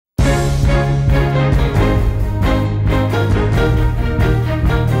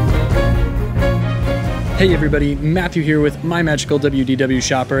Hey everybody, Matthew here with My Magical WDW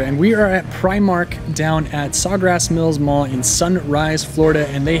Shopper, and we are at PRIMARK down at Sawgrass Mills Mall in Sunrise, Florida,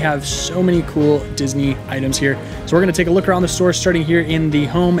 and they have so many cool Disney items here. So we're going to take a look around the store, starting here in the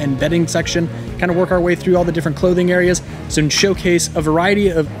home and bedding section, kind of work our way through all the different clothing areas, so showcase a variety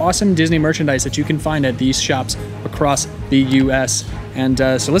of awesome Disney merchandise that you can find at these shops across the US. And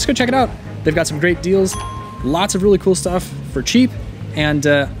so let's go check it out. They've got some great deals, lots of really cool stuff for cheap, and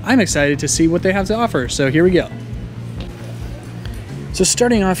I'm excited to see what they have to offer, so here we go. So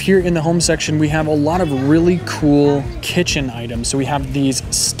starting off here in the home section, we have a lot of really cool kitchen items. So we have these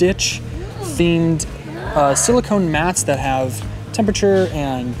Stitch themed silicone mats that have temperature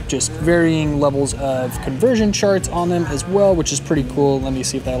and just varying levels of conversion charts on them as well, which is pretty cool. Let me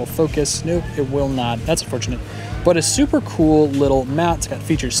see if that'll focus. Nope, it will not. That's unfortunate. But a super cool little mat. It's got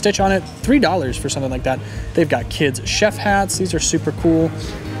featured Stitch on it. $3 for something like that. They've got kids chef hats. These are super cool.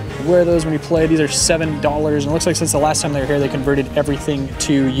 Wear those when you play. These are $7. And it looks like since the last time they were here, they converted everything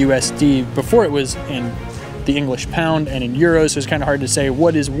to USD. Before it was in the English pound and in euros, so it's kind of hard to say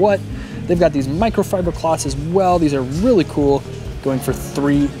what is what. They've got these microfiber cloths as well. These are really cool, going for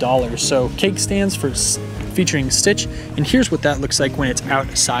 $3. So cake stands for featuring Stitch. And here's what that looks like when it's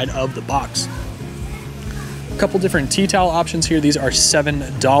outside of the box. Couple different tea towel options here. These are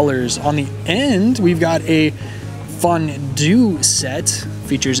 $7. On the end, we've got a fondue set.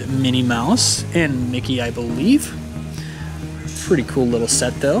 Features Minnie Mouse and Mickey, I believe. Pretty cool little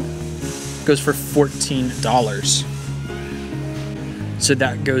set though. Goes for $14. So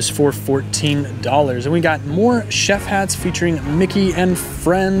that goes for $14. And we got more chef hats featuring Mickey and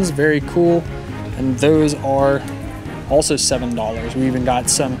Friends. Very cool. And those are also $7. We even got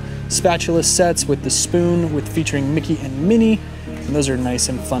some spatula sets with the spoon with featuring Mickey and Minnie, and those are nice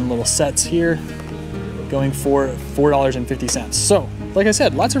and fun little sets here, going for $4.50. So like I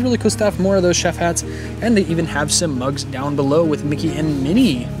said, lots of really cool stuff, more of those chef hats, and they even have some mugs down below with Mickey and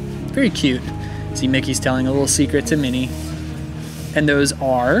Minnie. Very cute. See Mickey's telling a little secret to Minnie, and those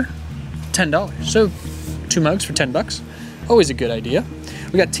are $10. So 2 mugs for $10. Always a good idea.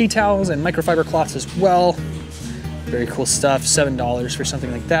 We got tea towels and microfiber cloths as well. Very cool stuff, $7 for something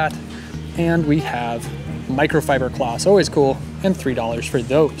like that. And we have microfiber cloths, always cool, and $3 for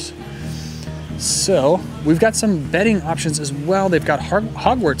those. So we've got some bedding options as well. They've got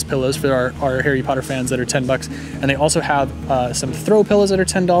Hogwarts pillows for our Harry Potter fans that are $10. And they also have some throw pillows that are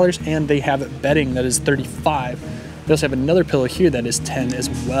 $10, and they have bedding that is $35. They also have another pillow here that is $10 as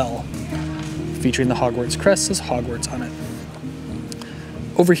well, featuring the Hogwarts crest, says Hogwarts on it.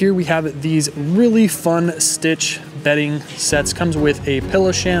 Over here we have these really fun Stitch bedding sets. Comes with a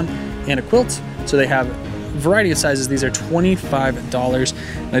pillow sham and a quilt. So they have a variety of sizes. These are $25.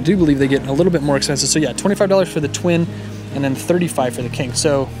 And I do believe they get a little bit more expensive. So yeah, $25 for the twin and then $35 for the king.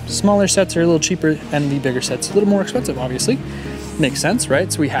 So smaller sets are a little cheaper and the bigger sets a little more expensive, obviously. Makes sense,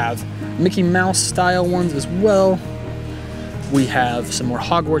 right? So we have Mickey Mouse style ones as well. We have some more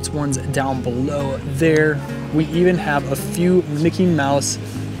Hogwarts ones down below there. We even have a few Mickey Mouse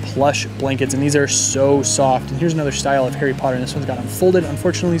plush blankets, and these are so soft. And here's another style of Harry Potter, and this one's got unfolded,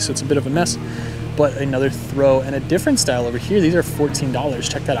 unfortunately, so it's a bit of a mess. But another throw and a different style over here. These are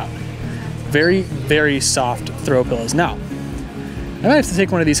 $14. Check that out. Very, very soft throw pillows. Now, I might have to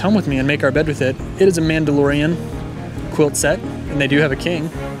take one of these home with me and make our bed with it. It is a Mandalorian quilt set, and they do have a king.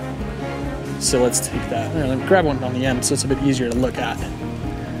 So let's take that. Let me grab one on the end so it's a bit easier to look at.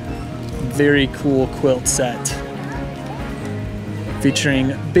 Very cool quilt set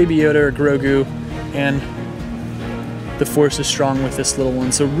featuring Baby Yoda or Grogu, and the Force is strong with this little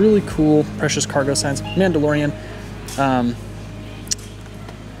one. So really cool, precious cargo signs, Mandalorian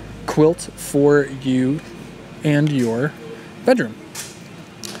quilt for you and your bedroom.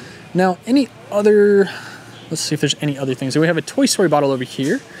 Now, any other, let's see if there's any other things. So we have a Toy Story bottle over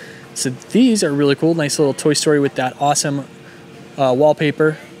here. So these are really cool. Nice little Toy Story with that awesome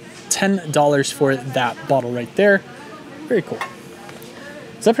wallpaper. $10 for that bottle right there. Very cool.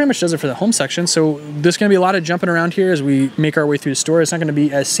 So that pretty much does it for the home section. So there's going to be a lot of jumping around here as we make our way through the store. It's not going to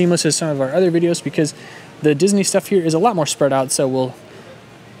be as seamless as some of our other videos because the Disney stuff here is a lot more spread out. So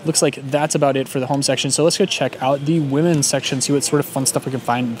looks like that's about it for the home section. So let's go check out the women's section, see what sort of fun stuff we can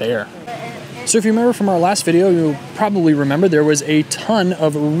find there. So if you remember from our last video, you'll probably remember there was a ton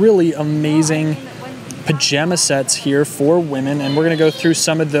of really amazing pajama sets here for women, and we're going to go through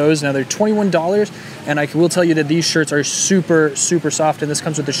some of those. Now they're $21, and I will tell you that these shirts are super, super soft, and this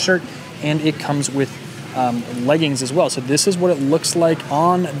comes with the shirt, and it comes with leggings as well. So this is what it looks like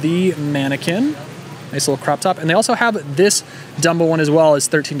on the mannequin. Nice little crop top. And they also have this Dumbo one as well as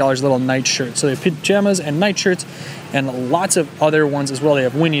 $13 little night shirt. So they have pajamas and night shirts and lots of other ones as well. They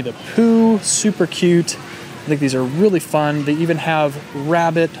have Winnie the Pooh, super cute. I think these are really fun. They even have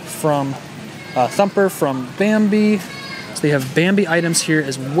Rabbit from Thumper from Bambi. So they have Bambi items here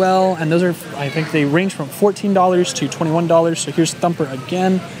as well. And those are, I think they range from $14 to $21. So here's Thumper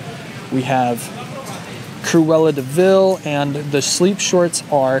again. We have Cruella de Vil, and the sleep shorts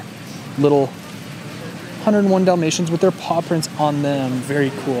are little 101 Dalmatians with their paw prints on them.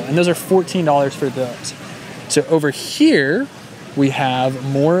 Very cool. And those are $14 for those. So over here, we have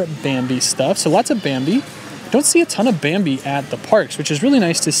more Bambi stuff. So lots of Bambi. Don't see a ton of Bambi at the parks, which is really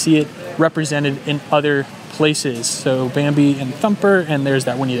nice to see it represented in other places. So Bambi and Thumper, and there's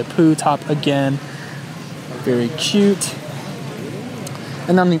that Winnie the Pooh top again. Very cute.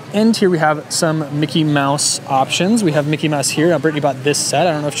 And on the end here, we have some Mickey Mouse options. We have Mickey Mouse here. Now, Brittany bought this set.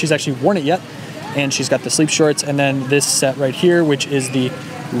 I don't know if she's actually worn it yet. And she's got the sleep shorts, and then this set right here, which is the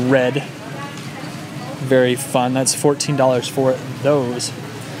red. Very fun. That's $14 for those.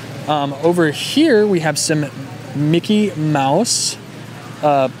 Over here, we have some Mickey Mouse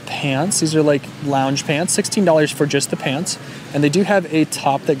pants. These are like lounge pants, $16 for just the pants. And they do have a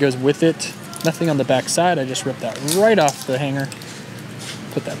top that goes with it. Nothing on the back side. I just ripped that right off the hanger.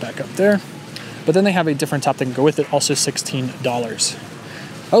 Put that back up there. But then they have a different top that can go with it, also $16.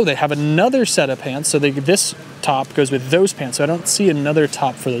 Oh, they have another set of pants. So this top goes with those pants. So I don't see another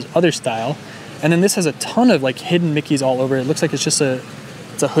top for those other style. And then this has a ton of like hidden Mickeys all over it. It looks like it's just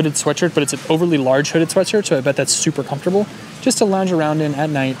it's a hooded sweatshirt, but it's an overly large hooded sweatshirt. So I bet that's super comfortable just to lounge around in at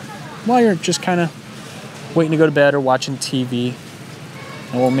night while you're just kind of waiting to go to bed or watching TV.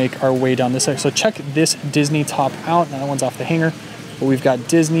 And we'll make our way down this side. So check this Disney top out. Now that one's off the hanger. But we've got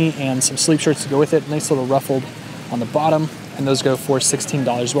Disney and some sleep shirts to go with it. Nice little ruffled on the bottom. And those go for $16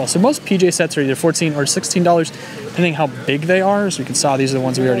 as well. So most PJ sets are either $14 or $16, depending how big they are. So you can saw these are the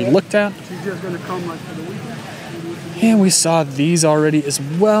ones we already looked at. And we saw these already as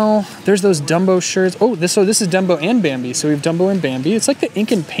well. There's those Dumbo shirts. Oh, this is Dumbo and Bambi. So we have Dumbo and Bambi. It's like the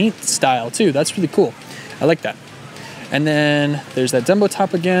ink and paint style too. That's really cool. I like that. And then there's that Dumbo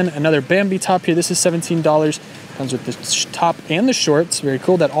top again. Another Bambi top here. This is $17. Comes with the top and the shorts. Very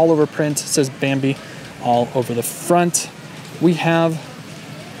cool. That all over print. It says Bambi all over the front. We have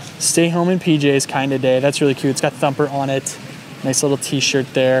Stay Home in PJs kind of day. That's really cute. It's got Thumper on it. Nice little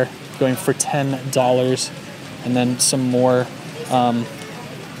t-shirt there, going for $10. And then some more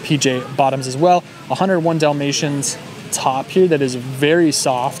PJ bottoms as well. 101 Dalmatians top here that is very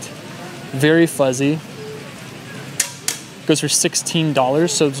soft, very fuzzy. Goes for $16.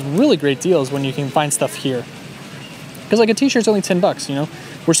 So it's really great deals when you can find stuff here. Because like a t-shirt's only $10, you know?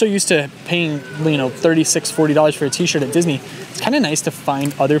 We're so used to paying, $36, $40 for a t-shirt at Disney. It's kind of nice to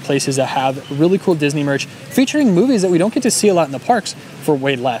find other places that have really cool Disney merch featuring movies that we don't get to see a lot in the parks for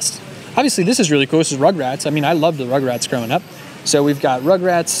way less. Obviously, this is really cool. This is Rugrats. I mean, I loved the Rugrats growing up. So we've got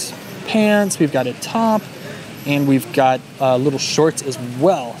Rugrats pants, we've got a top, and we've got little shorts as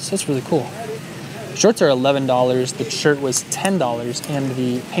well. So that's really cool. Shorts are $11. The shirt was $10, and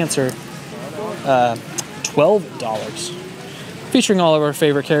the pants are $12. Featuring all of our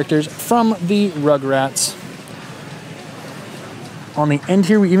favorite characters from the Rugrats. On the end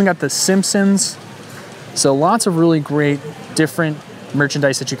here, we even got the Simpsons. So lots of really great different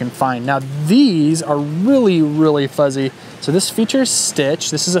merchandise that you can find. Now these are really, really fuzzy. So this features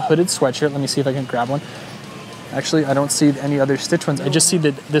Stitch. This is a hooded sweatshirt. Let me see if I can grab one. Actually, I don't see any other Stitch ones. I just see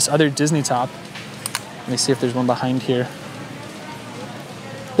this other Disney top. Let me see if there's one behind here.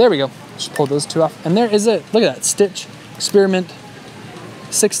 There we go. Just pull those two off. And there is it. Look at that. Stitch Experiment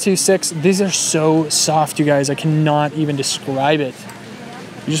 626. These are so soft, you guys. I cannot even describe it.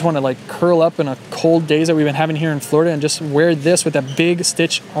 You just want to like curl up in a cold days that we've been having here in Florida and just wear this with that big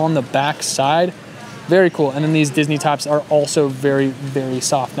stitch on the back side. Very cool. And then these Disney tops are also very, very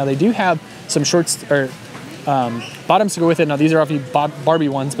soft. Now they do have some shorts or bottoms to go with it. Now these are obviously Barbie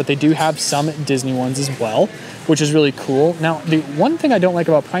ones, but they do have some Disney ones as well, which is really cool. Now the one thing I don't like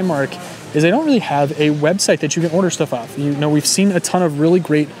about Primark is they don't really have a website that you can order stuff off. You know, we've seen a ton of really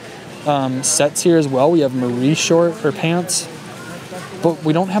great sets here as well. We have Marie short or pants, but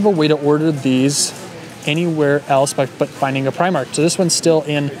we don't have a way to order these anywhere else but finding a Primark. So this one's still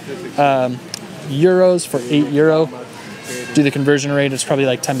in euros for €8. Do the conversion rate, it's probably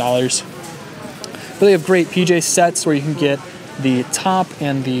like $10. But they have great PJ sets where you can get the top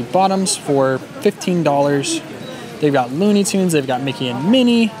and the bottoms for $15. They've got Looney Tunes, they've got Mickey and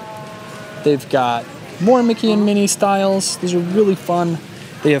Minnie. They've got more Mickey and Minnie styles. These are really fun.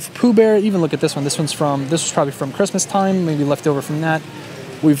 They have Pooh Bear. Even look at this one. This was probably from Christmas time, maybe left over from that.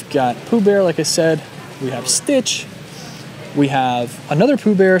 We've got Pooh Bear, like I said. We have Stitch. We have another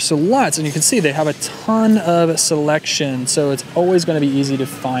Pooh Bear, so lots. And you can see they have a ton of selection. So it's always going to be easy to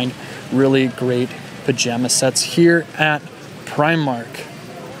find really great pajama sets here at Primark.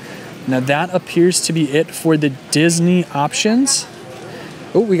 Now that appears to be it for the Disney options.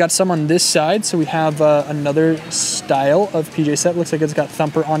 Oh, we got some on this side. So we have another style of PJ set. Looks like it's got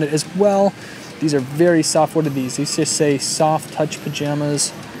Thumper on it as well. These are very soft. What are these? These just say soft touch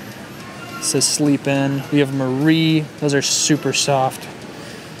pajamas. It says sleep in. We have Marie. Those are super soft.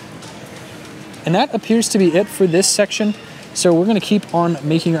 And that appears to be it for this section. So we're gonna keep on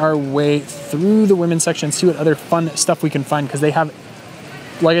making our way through the women's section, see what other fun stuff we can find, because they have,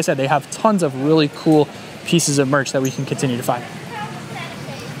 like I said, they have tons of really cool pieces of merch that we can continue to find.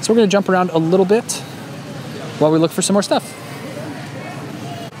 So we're gonna jump around a little bit while we look for some more stuff.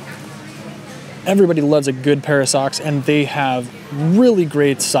 Everybody loves a good pair of socks, and they have really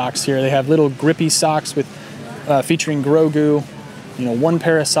great socks here. They have little grippy socks with featuring Grogu. You know, one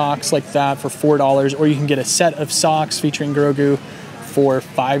pair of socks like that for $4, or you can get a set of socks featuring Grogu for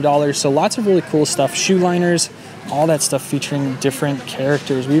 $5. So lots of really cool stuff. Shoe liners, all that stuff featuring different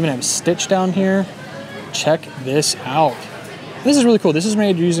characters. We even have Stitch down here. Check this out. This is really cool. This is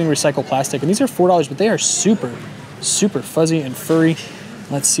made using recycled plastic, and these are $4, but they are super, super fuzzy and furry.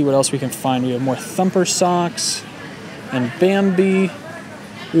 Let's see what else we can find. We have more Thumper socks and Bambi.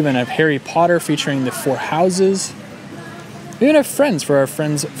 We even have Harry Potter featuring the 4 houses. We even have Friends for our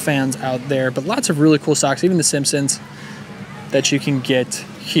Friends fans out there, but lots of really cool socks, even the Simpsons, that you can get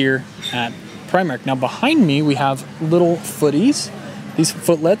here at Primark. Now behind me, we have little footies. These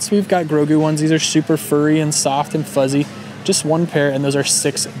footlets, we've got Grogu ones. These are super furry and soft and fuzzy. Just one pair, and those are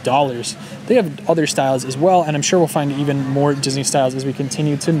 $6. They have other styles as well, and I'm sure we'll find even more Disney styles as we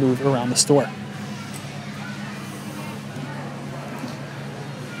continue to move around the store.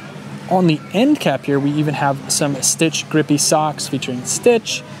 On the end cap here, we even have some Stitch grippy socks featuring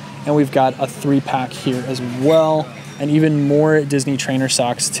Stitch, and we've got a 3-pack here as well, and even more Disney trainer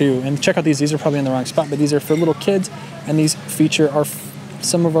socks too. And check out these are probably in the wrong spot, but these are for little kids, and these feature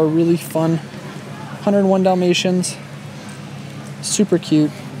some of our really fun 101 Dalmatians. Super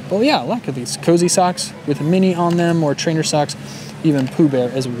cute. But yeah, look at these cozy socks with Minnie on them, or trainer socks, even Pooh Bear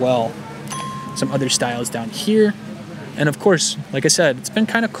as well. Some other styles down here. And of course, like I said, it's been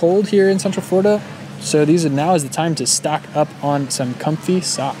kind of cold here in Central Florida, so now is the time to stock up on some comfy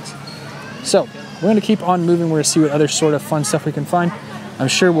socks. So we're going to keep on moving. We're going to see what other sort of fun stuff we can find. I'm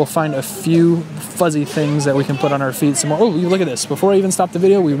sure we'll find a few fuzzy things that we can put on our feet. Some more. Oh, look at this. Before I even stop the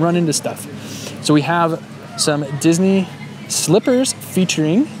video, we run into stuff. So we have some Disney slippers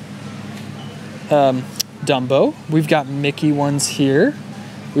featuring Dumbo. We've got Mickey ones here.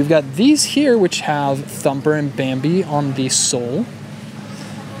 We've got these here, which have Thumper and Bambi on the sole.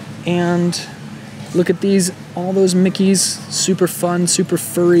 And look at these, all those Mickeys, super fun, super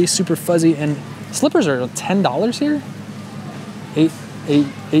furry, super fuzzy, and slippers are $10 here?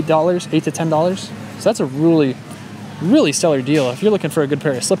 $8 to $10. So that's a really, really stellar deal. If you're looking for a good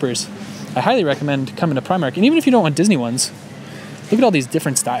pair of slippers, I highly recommend coming to Primark. And even if you don't want Disney ones, look at all these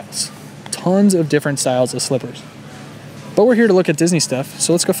different styles. Tons of different styles of slippers. But we're here to look at Disney stuff,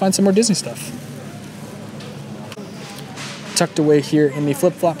 so let's go find some more Disney stuff. Tucked away here in the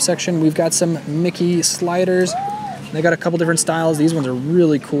flip-flop section, we've got some Mickey sliders. They got a couple different styles. These ones are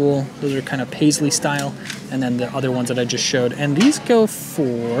really cool. Those are kind of paisley style. And then the other ones that I just showed. And these go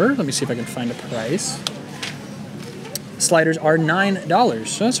for, let me see if I can find a price. Sliders are $9,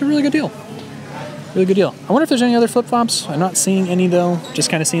 so that's a really good deal. Really good deal. I wonder if there's any other flip-flops. I'm not seeing any though. Just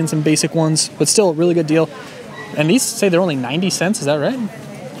kind of seeing some basic ones, but still a really good deal. And these say they're only 90 cents, is that right?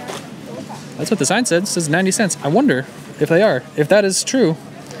 That's what the sign said, it says 90 cents. I wonder if they are. If that is true,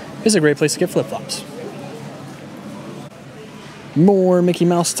 it's a great place to get flip-flops. More Mickey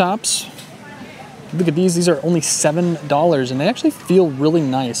Mouse tops. Look at these are only $7, and they actually feel really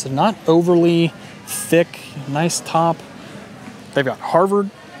nice. They're not overly thick, nice top. They've got Harvard,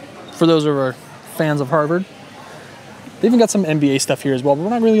 for those of our fans of Harvard. They even got some NBA stuff here as well, but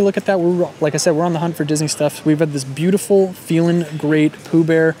we're not really looking at that. Like I said, we're on the hunt for Disney stuff. We've had this beautiful, feeling great Pooh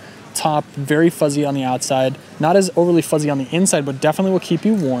Bear top, very fuzzy on the outside. Not as overly fuzzy on the inside, but definitely will keep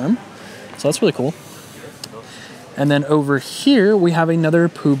you warm. So that's really cool. And then over here, we have another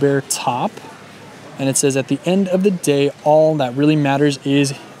Pooh Bear top. And it says, at the end of the day, all that really matters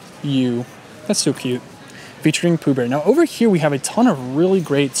is you. That's so cute. Featuring Pooh Bear. Now over here, we have a ton of really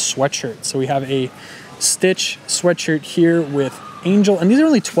great sweatshirts. So we have a Stitch sweatshirt here with Angel, and these are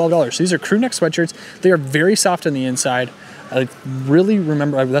only $12. So these are crew neck sweatshirts. They are very soft on the inside. I really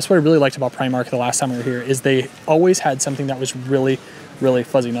remember, that's what I really liked about Primark the last time we were here, is they always had something that was really, really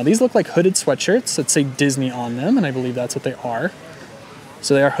fuzzy. Now these look like hooded sweatshirts that say Disney on them, and I believe that's what they are.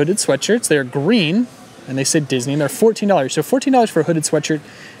 So they are hooded sweatshirts. They are green, and they say Disney, and they're $14. So $14 for a hooded sweatshirt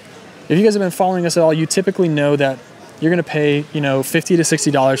If you guys have been following us at all, you typically know that you're gonna pay, you know, $50 to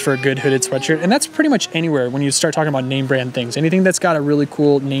 $60 for a good hooded sweatshirt. And that's pretty much anywhere when you start talking about name brand things. Anything that's got a really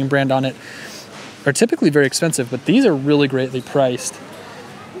cool name brand on it are typically very expensive, but these are really greatly priced.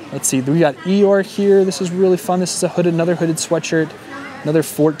 Let's see, we got Eeyore here. This is really fun. This is another hooded sweatshirt, another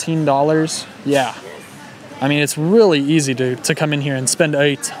 $14. Yeah. I mean, it's really easy to come in here and spend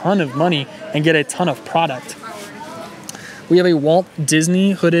a ton of money and get a ton of product. We have a Walt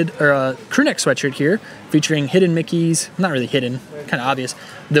Disney hooded or a crew neck sweatshirt here featuring hidden Mickeys, not really hidden, kind of obvious,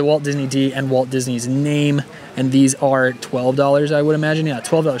 the Walt Disney D and Walt Disney's name. And these are $12, I would imagine. Yeah,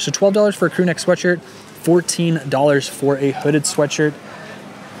 $12. So $12 for a crew neck sweatshirt, $14 for a hooded sweatshirt.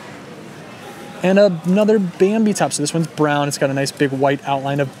 And another Bambi top. So this one's brown. It's got a nice big white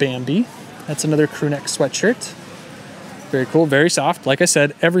outline of Bambi. That's another crew neck sweatshirt. Very cool, very soft. Like I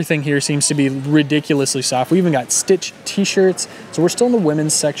said, everything here seems to be ridiculously soft. We even got Stitch t-shirts. So we're still in the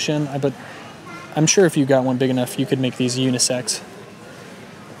women's section, but I'm sure if you got one big enough, you could make these unisex.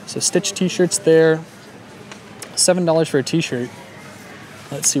 So Stitch t-shirts there. $7 for a t-shirt.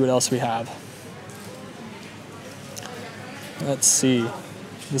 Let's see what else we have. Let's see.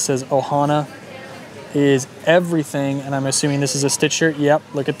 This says Ohana is everything, and I'm assuming this is a Stitch shirt. Yep,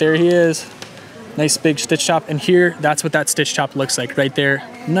 look at there he is. Nice big Stitch top, and here, that's what that Stitch top looks like right there.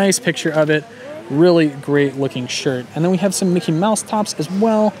 Nice picture of it. Really great looking shirt. And then we have some Mickey Mouse tops as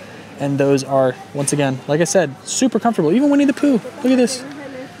well, and those are, once again, like I said, super comfortable. Even Winnie the Pooh, look at this.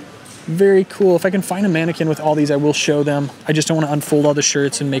 Very cool. If I can find a mannequin with all these, I will show them. I just don't want to unfold all the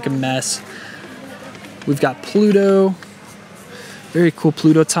shirts and make a mess. We've got Pluto. Very cool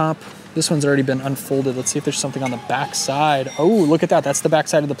Pluto top. This one's already been unfolded. Let's see if there's something on the back side. Oh, look at that. That's the back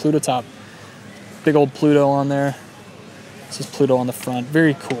side of the Pluto top. Big old Pluto on there. This is Pluto on the front.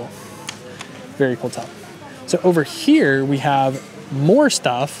 Very cool. Very cool top. So over here, we have more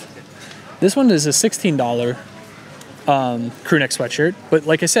stuff. This one is a $16 crew neck sweatshirt. But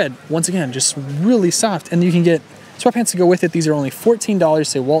like I said, once again, just really soft. And you can get sweatpants to go with it. These are only $14.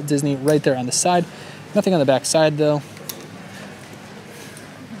 Say Walt Disney right there on the side. Nothing on the back side, though.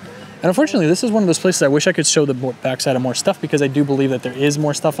 And unfortunately, this is one of those places I wish I could show the backside of more stuff, because I do believe that there is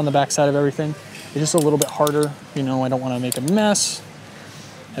more stuff on the backside of everything. It's just a little bit harder. You know, I don't want to make a mess.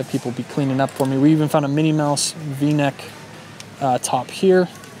 Have people be cleaning up for me. We even found a Minnie Mouse V-neck top here,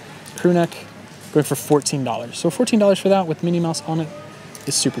 crew neck, going for $14. So $14 for that with Minnie Mouse on it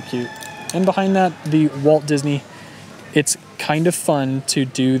is super cute. And behind that, the Walt Disney. It's kind of fun to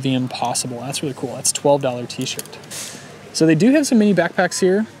do the impossible. That's really cool. That's $12 t-shirt. So they do have some mini backpacks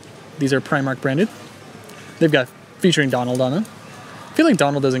here. These are Primark branded. They've got featuring Donald on them. I feel like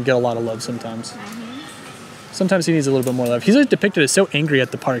Donald doesn't get a lot of love sometimes. Sometimes he needs a little bit more love. He's depicted as so angry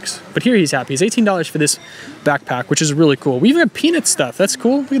at the parks, but here he's happy. He's $18 for this backpack, which is really cool. We even have Peanuts stuff. That's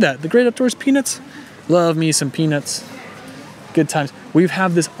cool. Look at that. The Great Outdoors Peanuts. Love me some Peanuts. Good times. We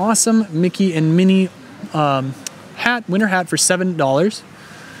have this awesome Mickey and Minnie hat, winter hat for $7.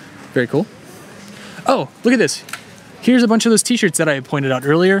 Very cool. Oh, look at this. Here's a bunch of those t-shirts that I pointed out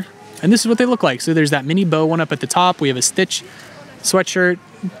earlier, and this is what they look like. So there's that mini bow one up at the top. We have a Stitch sweatshirt.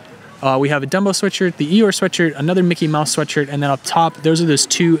 We have a Dumbo sweatshirt, the Eeyore sweatshirt, another Mickey Mouse sweatshirt, and then up top, those are those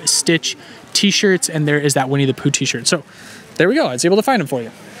two Stitch t-shirts, and there is that Winnie the Pooh t-shirt. So there we go. I was able to find them for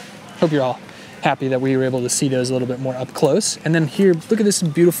you. Hope you're all happy that we were able to see those a little bit more up close. And then here, look at this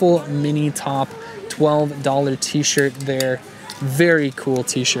beautiful mini top, $12 t-shirt there. Very cool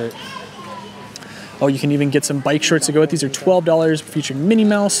t-shirt. Oh, you can even get some bike shorts to go with. These are $12 featuring Minnie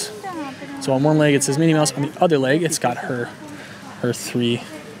Mouse. So on one leg it says Minnie Mouse, on the other leg it's got her three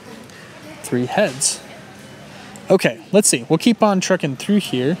heads. Okay, let's see. We'll keep on trucking through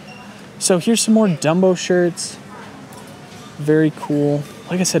here. So here's some more Dumbo shirts. Very cool.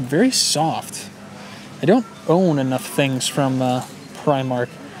 Like I said, very soft. I don't own enough things from Primark,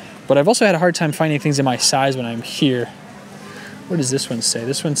 but I've also had a hard time finding things in my size when I'm here. What does this one say?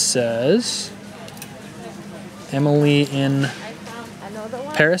 This one says Emily in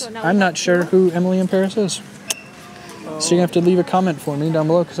Paris. I'm not sure who Emily in Paris is. So you're gonna have to leave a comment for me down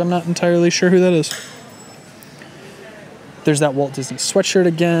below, because I'm not entirely sure who that is. There's that Walt Disney sweatshirt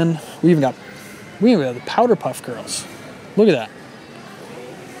again. We even have the Powder Puff Girls. Look at that.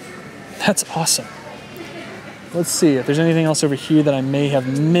 That's awesome. Let's see if there's anything else over here that I may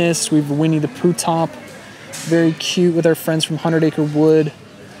have missed. We have Winnie the Pooh top. Very cute with our friends from 100 Acre Wood.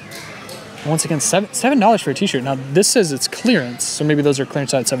 Once again, $7 for a t-shirt. Now this says it's clearance, so maybe those are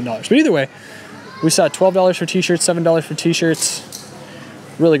clearance at $7. But either way, we saw $12 for t-shirts, $7 for t-shirts.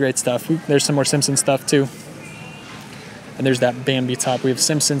 Really great stuff. There's some more Simpsons stuff too. And there's that Bambi top. We have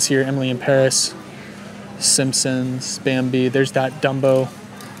Simpsons here, Emily in Paris, Simpsons, Bambi. There's that Dumbo.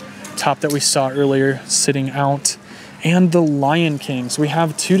 top that we saw earlier sitting out. And the Lion King. So we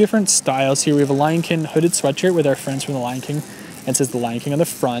have two different styles here. We have a Lion King hooded sweatshirt with our friends from the Lion King, and it says the Lion King on the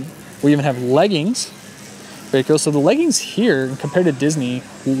front. We even have leggings. Very cool. So the leggings here, compared to Disney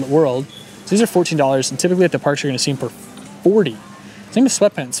World, so these are $14, and typically at the parks you're going to see them for $40. Same with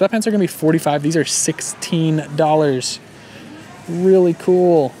sweatpants. Sweatpants are going to be $45. These are $16. Really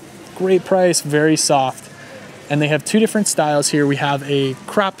cool. Great price. Very soft. And they have two different styles here. We have a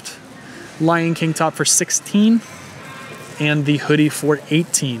cropped Lion King top for $16 and the hoodie for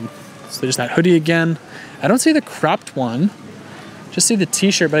 $18. So there's that hoodie again. I don't see the cropped one. Just see the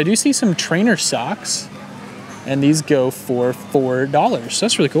t-shirt, but I do see some trainer socks. And these go for $4. So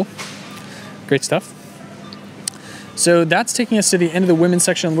that's really cool. Great stuff. So that's taking us to the end of the women's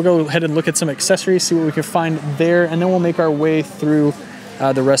section. We'll go ahead and look at some accessories, see what we can find there, and then we'll make our way through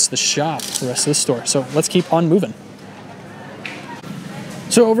the rest of the shop, the rest of the store. So let's keep on moving.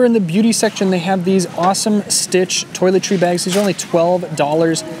 So over in the beauty section, they have these awesome Stitch toiletry bags. These are only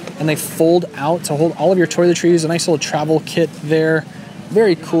 $12, and they fold out to hold all of your toiletries. A nice little travel kit there.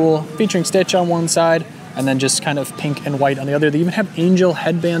 Very cool, featuring Stitch on one side, and then just kind of pink and white on the other. They even have angel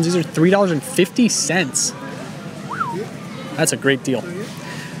headbands. These are $3.50. That's a great deal.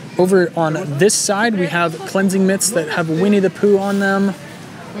 Over on this side, we have cleansing mitts that have Winnie the Pooh on them.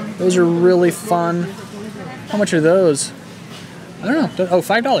 Those are really fun. How much are those? I don't know. Oh,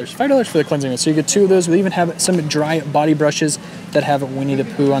 $5. $5 for the cleansing mitts. So you get two of those. We even have some dry body brushes that have Winnie the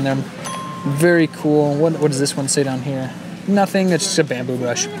Pooh on them. Very cool. What does this one say down here? Nothing. It's just a bamboo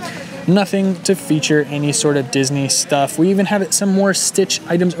brush. Nothing to feature any sort of Disney stuff. We even have some more Stitch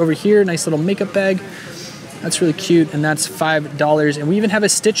items over here. Nice little makeup bag. That's really cute, and that's $5. And we even have a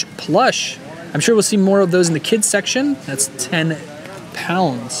Stitch plush. I'm sure we'll see more of those in the kids section. That's 10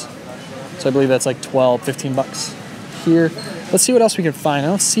 pounds. So I believe that's like 12, 15 bucks here. Let's see what else we can find. I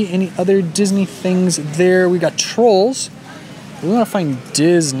don't see any other Disney things there. We got Trolls. We want to find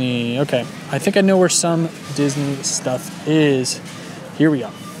Disney. Okay, I think I know where some Disney stuff is. Here we go.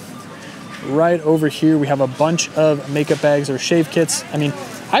 Right over here, we have a bunch of makeup bags or shave kits. I mean,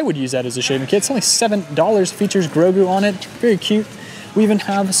 I would use that as a shaving kit. It's only $7. Features Grogu on it. Very cute. We even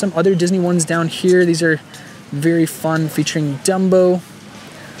have some other Disney ones down here. These are very fun, featuring Dumbo.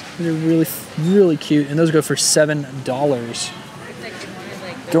 These are really, really cute, and those go for $7.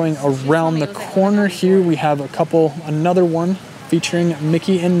 Going around the corner here, we have another one featuring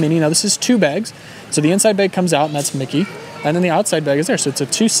Mickey and Minnie. Now this is two bags. So the inside bag comes out, and that's Mickey. And then the outside bag is there. So it's a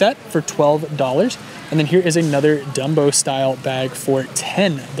two set for $12. And then here is another Dumbo style bag for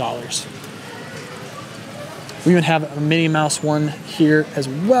 $10. We even have a Minnie Mouse one here as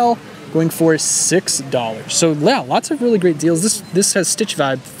well, going for $6. So yeah, lots of really great deals. This has Stitch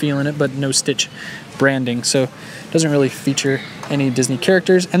vibe feel in it, but no Stitch branding. So it doesn't really feature any Disney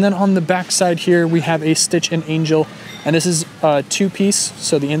characters. And then on the back side here, we have a Stitch and Angel. And this is a two-piece.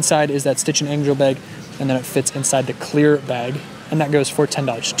 So the inside is that Stitch and Angel bag, and then it fits inside the clear bag. And that goes for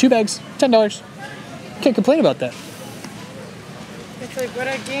 $10. Two bags, $10. Can't complain about that. It's a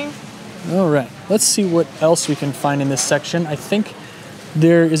good game. All right, let's see what else we can find in this section. I think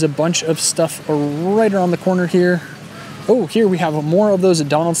there is a bunch of stuff right around the corner here. Oh, here we have more of those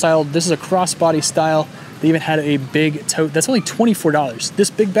Donald style. This is a crossbody style. They even had a big tote. That's only $24. This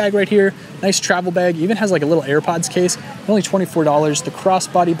big bag right here, nice travel bag. Even has like a little AirPods case. Only $24. The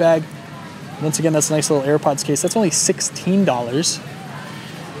crossbody bag, once again, that's a nice little AirPods case. That's only $16.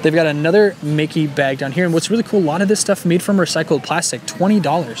 They've got another Mickey bag down here. And what's really cool, a lot of this stuff made from recycled plastic,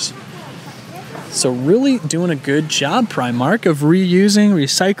 $20. So really doing a good job, Primark, of reusing,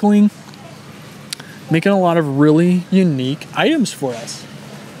 recycling, making a lot of really unique items for us.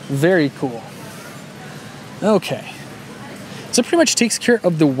 Very cool. Okay. So that pretty much takes care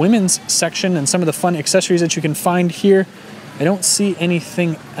of the women's section and some of the fun accessories that you can find here. I don't see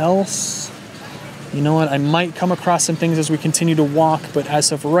anything else. You know what, I might come across some things as we continue to walk, but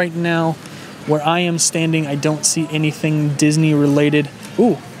as of right now, where I am standing, I don't see anything Disney related.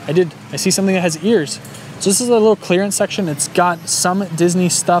 Ooh, I see something that has ears. So this is a little clearance section. It's got some Disney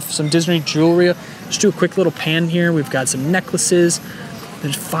stuff, some Disney jewelry. Just do a quick little pan here. We've got some necklaces.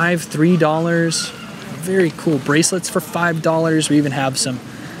 There's $3. Very cool bracelets for $5. We even have some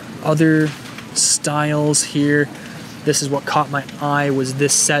other styles here. This is what caught my eye, was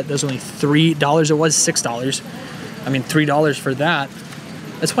this set. That was only $3. It was $6. I mean, $3 for that.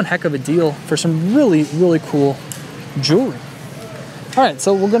 That's one heck of a deal for some really, really cool jewelry. All right,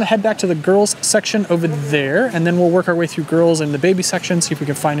 so we're gonna head back to the girls section over there, and then we'll work our way through girls and the baby section, see if we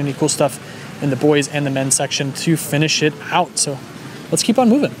can find any cool stuff in the boys and the men's section to finish it out. So let's keep on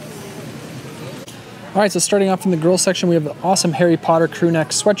moving. All right, so starting off in the girls section, we have the awesome Harry Potter crew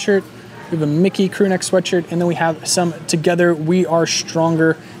neck sweatshirt. We have a Mickey crew neck sweatshirt, and then we have some Together We Are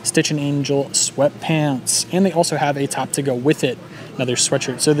Stronger Stitch and Angel sweatpants. And they also have a top to go with it, another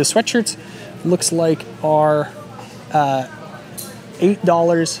sweatshirt. So the sweatshirts looks like are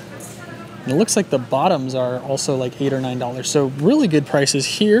 $8. And it looks like the bottoms are also like $8 or $9. So really good prices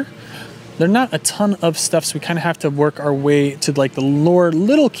here. They're not a ton of stuff, so we kind of have to work our way to like the lower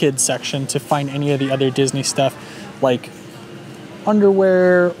little kids section to find any of the other Disney stuff, like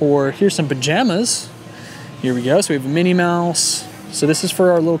underwear, or here's some pajamas. Here we go. So we have a Minnie Mouse. So this is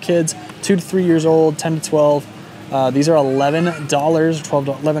for our little kids, 2 to 3 years old, 10 to 12. These are $11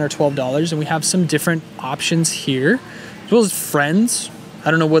 or $12, and we have some different options here, as well as Friends.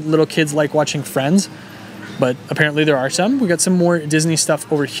 I don't know what little kids like watching Friends, but apparently there are some. We got some more Disney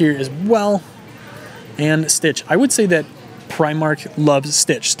stuff over here as well. And Stitch. I would say that Primark loves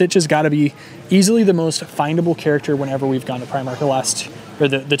Stitch. Stitch has got to be easily the most findable character whenever we've gone to Primark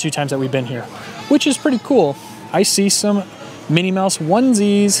the 2 times that we've been here, which is pretty cool. I see some Minnie Mouse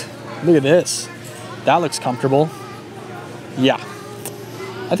onesies. Look at this. That looks comfortable. Yeah.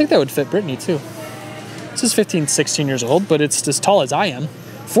 I think that would fit Brittany too. This is 15, 16 years old, but it's as tall as I am.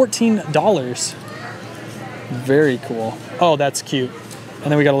 $14. Very cool. Oh, that's cute.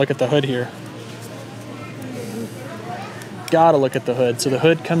 And then we got to look at the hood here. Gotta look at the hood. So the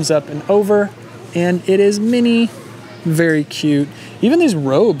hood comes up and over, and it is Minnie. Very cute. Even these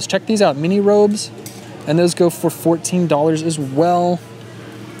robes, check these out, Minnie robes. And those go for $14 as well.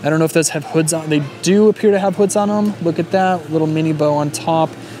 I don't know if those have hoods on. They do appear to have hoods on them. Look at that, little mini bow on top.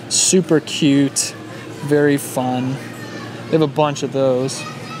 Super cute. Very fun. They have a bunch of those.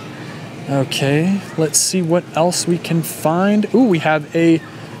 Okay, let's see what else we can find. Ooh, we have a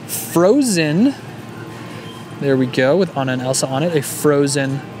Frozen. There we go, with Anna and Elsa on it. A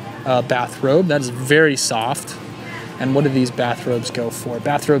Frozen bathrobe. That is very soft. And what do these bathrobes go for?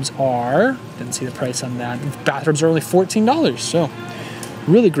 Bathrobes are, didn't see the price on that. Bathrobes are only $14, so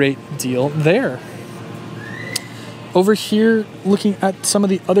really great deal there. Over here, looking at some of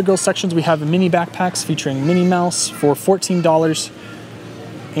the other girls sections, we have mini backpacks featuring Minnie Mouse for $14.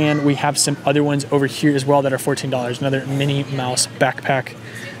 And we have some other ones over here as well that are $14. Another Minnie Mouse backpack.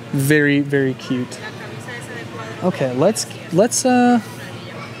 Very, very cute. Okay, let's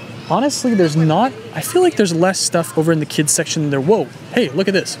honestly, there's not, I feel like there's less stuff over in the kids section than there. Whoa, hey, look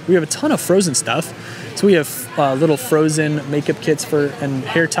at this. We have a ton of Frozen stuff. So we have little Frozen makeup kits and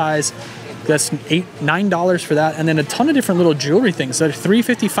hair ties. That's $9 for that. And then a ton of different little jewelry things that are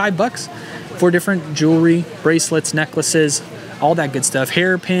 $3.55 for different jewelry, bracelets, necklaces, all that good stuff.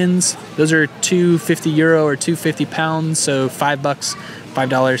 Hairpins, those are €2.50 or £2.50, so $5, $5,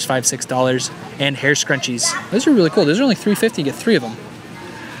 $6. And hair scrunchies. Those are really cool. Those are only $3.50, you get 3 of them.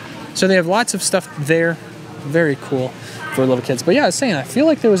 So they have lots of stuff there. Very cool for little kids. But yeah, I was saying, I feel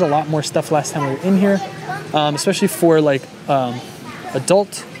like there was a lot more stuff last time we were in here, especially for like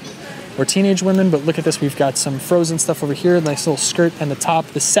adult or teenage women. But look at this, we've got some Frozen stuff over here. Nice little skirt and the top.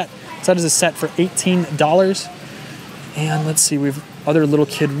 The set, so that is a set for $18. And let's see, we've other little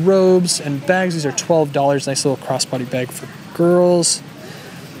kid robes and bags. These are $12. Nice little crossbody bag for girls.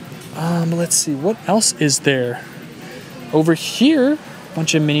 Let's see, what else is there? Over here, a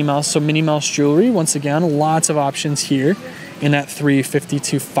bunch of Minnie Mouse. So Minnie Mouse jewelry, once again, lots of options here in that $3.50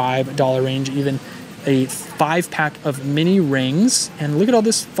 to $5 range. Even a 5-pack of mini rings. And look at all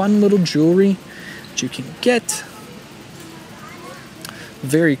this fun little jewelry that you can get.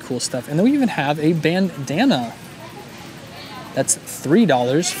 Very cool stuff. And then we even have a bandana. That's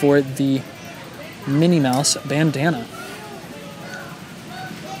 $3 for the Minnie Mouse bandana.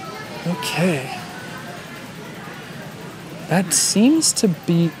 Okay. That seems to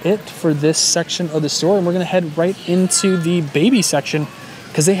be it for this section of the store. And we're going to head right into the baby section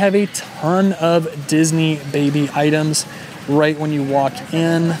because they have a ton of Disney baby items right when you walk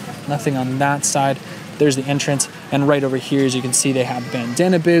in. Nothing on that side. There's the entrance. And right over here, as you can see, they have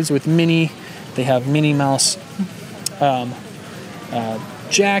bandana bibs with Minnie. They have Minnie Mouse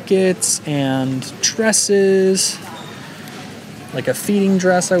jackets and dresses, like a feeding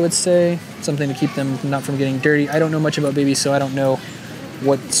dress, I would say, something to keep them not from getting dirty. I don't know much about babies, so I don't know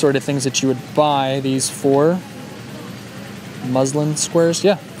what sort of things that you would buy these for. Muslin squares,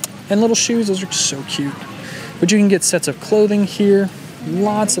 yeah, and little shoes. Those are so cute. But you can get sets of clothing here,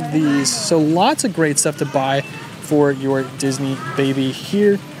 lots of these, so lots of great stuff to buy for your Disney baby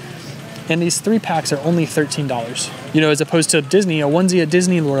here. And these 3-packs are only $13. You know, as opposed to Disney, a onesie at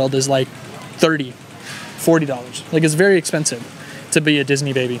Disney World is like $30, $40. Like, it's very expensive. to be a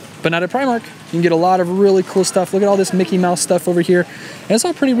Disney baby. But not at Primark. You can get a lot of really cool stuff. Look at all this Mickey Mouse stuff over here. And it's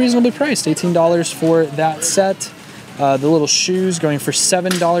all pretty reasonably priced. $18 for that set. The little shoes going for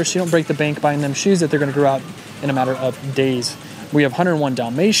 $7, so you don't break the bank buying them shoes that they're going to grow out in a matter of days. We have 101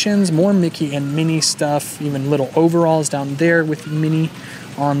 Dalmatians, more Mickey and Minnie stuff, even little overalls down there with Minnie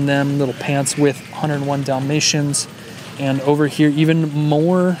on them, little pants with 101 Dalmatians. And over here, even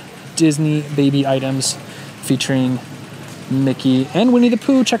more Disney baby items featuring Mickey and Winnie the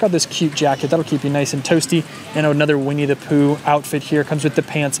Pooh. Check out this cute jacket. That'll keep you nice and toasty. And another Winnie the Pooh outfit here. Comes with the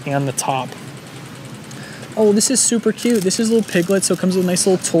pants and the top. Oh, this is super cute. This is a little piglet, so it comes with a nice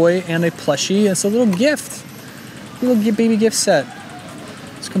little toy and a plushie. It's a little gift. A little baby gift set.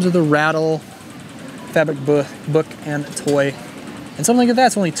 This comes with a rattle, fabric book, and a toy. And something like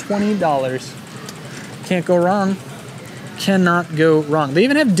that's only $20. Can't go wrong. Cannot go wrong. They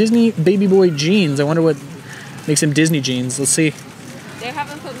even have Disney baby boy jeans. I wonder what makes them Disney jeans. Let's see. They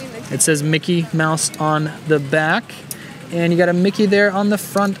haven't put me in the... It says Mickey Mouse on the back. And you got a Mickey there on the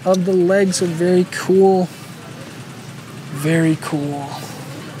front of the leg. So very cool. Very cool.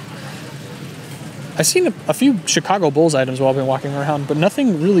 I've seen a few Chicago Bulls items while I've been walking around, but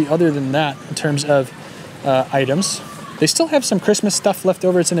nothing really other than that in terms of items. They still have some Christmas stuff left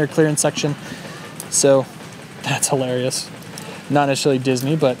over. It's in their clearance section. So that's hilarious. Not necessarily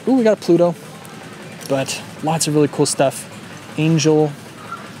Disney, but ooh, we got a Pluto. But lots of really cool stuff. Angel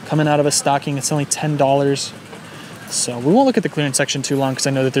coming out of a stocking. It's only $10. So we won't look at the clearance section too long because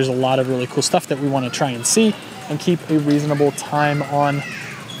I know that there's a lot of really cool stuff that we want to try and see and keep a reasonable time on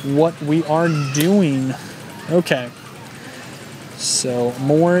what we are doing. Okay. So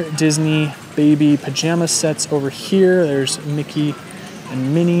more Disney baby pajama sets over here. There's Mickey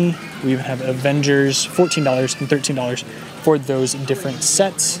and Minnie. We even have Avengers, $14 and $13 for those different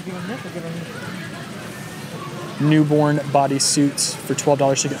sets. Newborn bodysuits for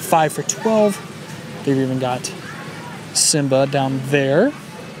 $12. So you get 5 for $12. They've even got Simba down there.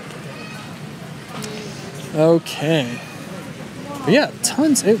 Okay. But yeah,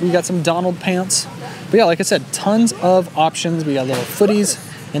 tons. We got some Donald pants. But yeah, like I said, tons of options. We got little footies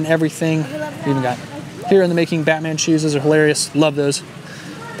and everything. We even got Here in the Making Batman shoes. Those are hilarious. Love those.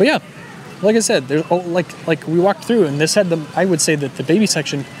 But yeah, like I said, there's like we walked through, and this had the. I would say that the baby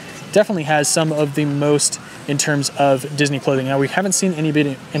section definitely has some of the most in terms of Disney clothing. Now we haven't seen any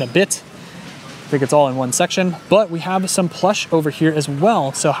bit in a bit. I think it's all in one section, but we have some plush over here as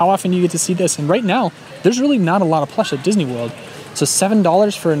well. So how often do you get to see this? And right now, there's really not a lot of plush at Disney World. So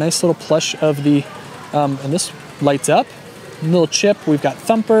 $7 for a nice little plush of the, and this lights up. Little Chip. We've got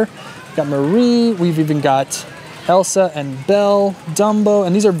Thumper, we've got Marie. We've even got Elsa and Belle, Dumbo,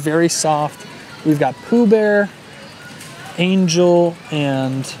 and these are very soft. We've got Pooh Bear, Angel,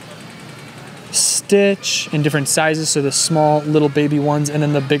 and Stitch in different sizes, so the small little baby ones and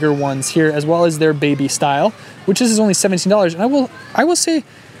then the bigger ones here, as well as their baby style, which is only $17. And I will say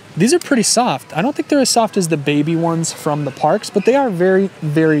these are pretty soft. I don't think they're as soft as the baby ones from the parks, but they are very,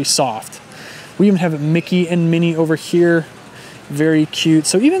 very soft. We even have Mickey and Minnie over here. Very cute.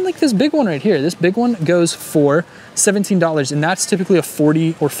 So even like this big one right here, this big one goes for $17, and that's typically a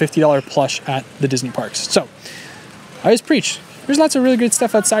 $40 or $50 plush at the Disney parks. So I always preach. There's lots of really good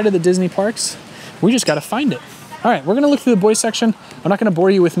stuff outside of the Disney parks. We just got to find it. All right, we're going to look through the boys section. I'm not going to bore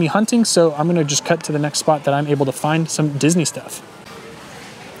you with me hunting, so I'm going to just cut to the next spot that I'm able to find some Disney stuff.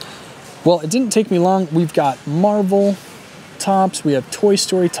 Well, it didn't take me long. We've got Marvel tops. We have Toy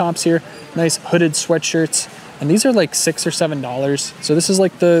Story tops here. Nice hooded sweatshirts. And these are like $6 or $7. So this is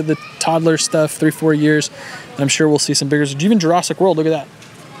like the toddler stuff, 3-4 years. And I'm sure we'll see some bigger. Even Jurassic World, look at that.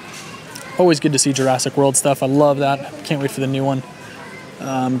 Always good to see Jurassic World stuff. I love that. Can't wait for the new one.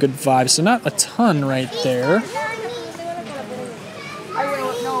 Good vibes. So not a ton right there.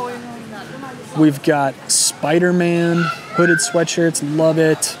 We've got Spider-Man hooded sweatshirts. Love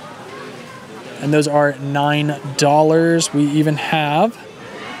it. And those are $9. We even have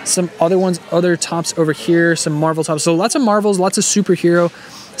some other ones, other tops over here. Some Marvel tops. So lots of Marvels, lots of superhero.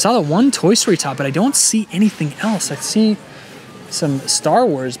 Saw the one Toy Story top, but I don't see anything else. I see some Star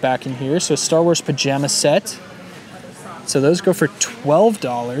Wars back in here. So Star Wars pajama set. So those go for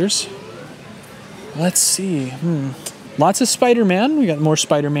 $12. Let's see. Lots of Spider-Man. We got more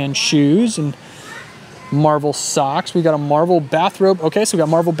Spider-Man shoes and Marvel socks. We got a Marvel bathrobe. Okay, so we got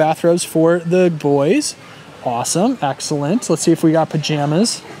Marvel bathrobes for the boys. Awesome. Excellent. Let's see if we got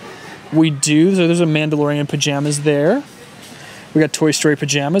pajamas. We do. So there's a Mandalorian pajamas there. We got Toy Story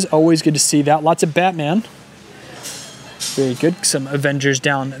pajamas. Always good to see that. Lots of Batman. Very good. Some Avengers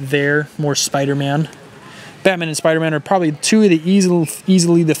down there. More Spider-Man. Batman and Spider-Man are probably two of the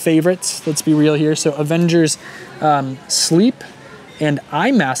easily the favorites. Let's be real here. So Avengers sleep and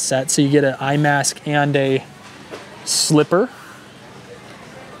eye mask set. So you get an eye mask and a slipper.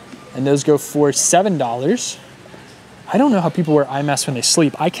 And those go for $7. I don't know how people wear eye masks when they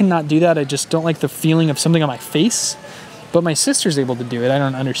sleep. I cannot do that. I just don't like the feeling of something on my face. But my sister's able to do it. I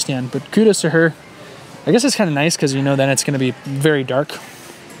don't understand. But kudos to her. I guess it's kind of nice because you know then it's going to be very dark.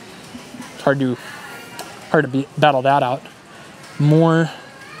 It's hard to battle that out. More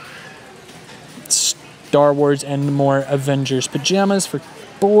Star Wars and more Avengers pajamas for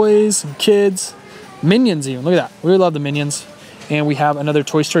boys and kids. Minions even. Look at that. We love the Minions. And we have another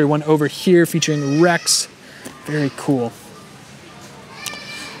Toy Story one over here featuring Rex. Very cool.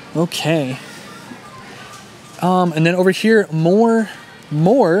 Okay. And then over here, more.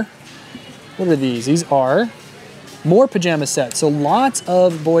 What are these? These are more pajama sets. So lots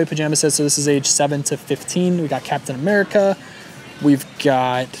of boy pajama sets. So this is age 7 to 15. We got Captain America. We've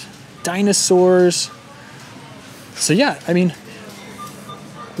got dinosaurs. So yeah, I mean,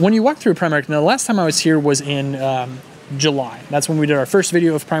 when you walk through Primark, now the last time I was here was in July. That's when we did our first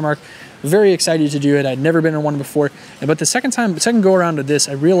video of Primark. Very excited to do it. I'd never been in one before. But the second go around to this,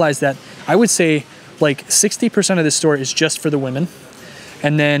 I realized that I would say like 60% of this store is just for the women.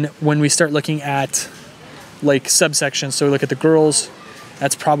 And then when we start looking at like subsections, so we look at the girls,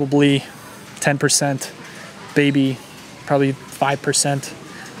 that's probably 10%. Baby, probably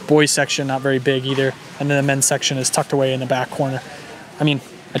 5%. Boys section, not very big either. And then the men's section is tucked away in the back corner. I mean,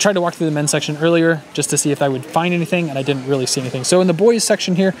 I tried to walk through the men's section earlier just to see if I would find anything, and I didn't really see anything. So in the boys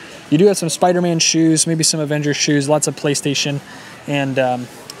section here, you do have some Spider-Man shoes, maybe some Avengers shoes, lots of PlayStation and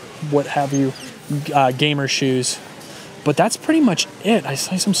what have you, gamer shoes. But that's pretty much it. I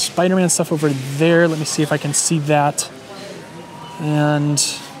saw some Spider-Man stuff over there. Let me see if I can see that. And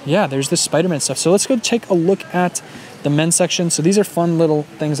yeah, there's this Spider-Man stuff. So let's go take a look at the men's section. So these are fun little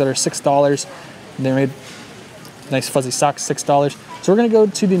things that are $6. They're made nice fuzzy socks, $6. So we're gonna go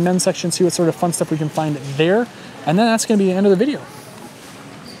to the men's section, see what sort of fun stuff we can find there. And then that's gonna be the end of the video.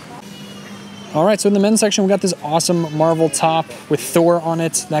 All right, so in the men's section, we got this awesome Marvel top with Thor on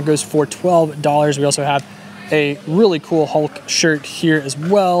it. That goes for $12. We also have a really cool Hulk shirt here as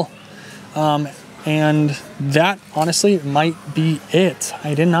well. And that honestly might be it.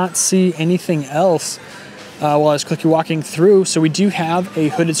 I did not see anything else while I was quickly walking through. So we do have a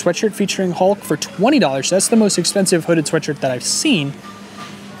hooded sweatshirt featuring Hulk for $20. That's the most expensive hooded sweatshirt that I've seen.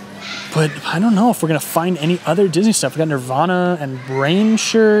 But I don't know if we're gonna find any other Disney stuff. We got Nirvana and Rain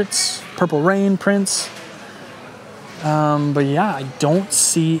shirts, Purple Rain prints. But yeah, I don't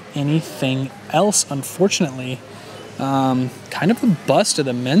see anything else, unfortunately. Kind of a bust of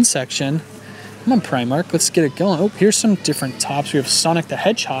the men's section. Come on, Primark, let's get it going. Oh, here's some different tops. We have Sonic the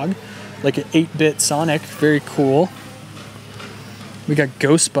Hedgehog, like an 8-bit Sonic, very cool. We got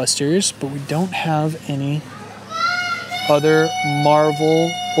Ghostbusters, but we don't have any other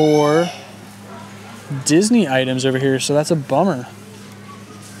Marvel or Disney items over here, so that's a bummer.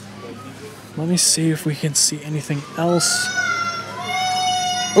 Let me see if we can see anything else.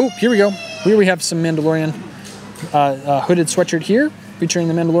 Oh, here we go. Here we have some Mandalorian hooded sweatshirt here, featuring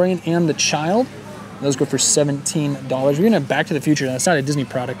the Mandalorian and the Child. Those go for $17. We're gonna have Back to the Future. Now, it's not a Disney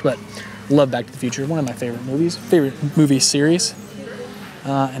product, but love Back to the Future. One of my favorite movie series.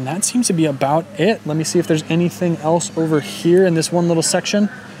 And that seems to be about it. Let me see if there's anything else over here in this one little section.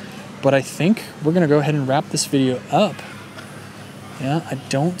 But I think we're gonna go ahead and wrap this video up. Yeah,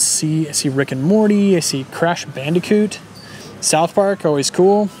 I see Rick and Morty, I see Crash Bandicoot, South Park, always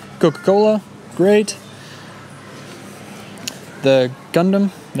cool, Coca-Cola, great. The Gundam,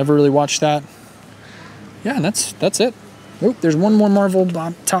 never really watched that. Yeah, and that's it. Oh, there's one more Marvel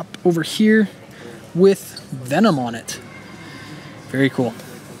top over here with Venom on it. Very cool.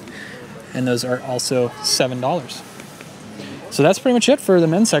 And those are also $7. So that's pretty much it for the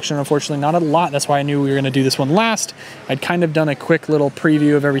men's section. Unfortunately, not a lot. That's why I knew we were going to do this one last. I'd kind of done a quick little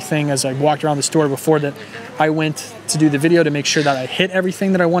preview of everything as I walked around the store before that I went to do the video to make sure that I hit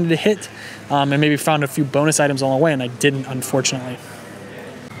everything that I wanted to hit, and maybe found a few bonus items along the way, and I didn't, unfortunately.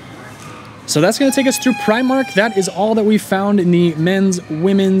 So that's going to take us through Primark. That is all that we found in the men's,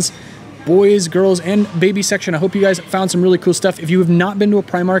 women's, boys, girls, and baby section. I hope you guys found some really cool stuff. If you have not been to a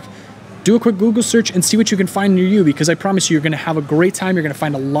Primark, do a quick Google search and see what you can find near you, because I promise you, you're going to have a great time. You're going to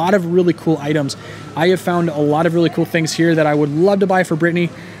find a lot of really cool items. I have found a lot of really cool things here that I would love to buy for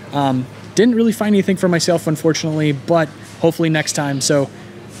Brittany. Didn't really find anything for myself, unfortunately, but hopefully next time. So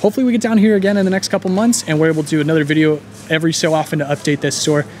hopefully we get down here again in the next couple months and we're able to do another video every so often to update this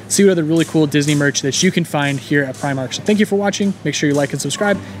store, see what other really cool Disney merch that you can find here at Primark. So thank you for watching. Make sure you like and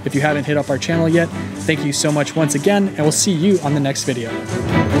subscribe if you haven't hit up our channel yet. Thank you so much once again, and we'll see you on the next video.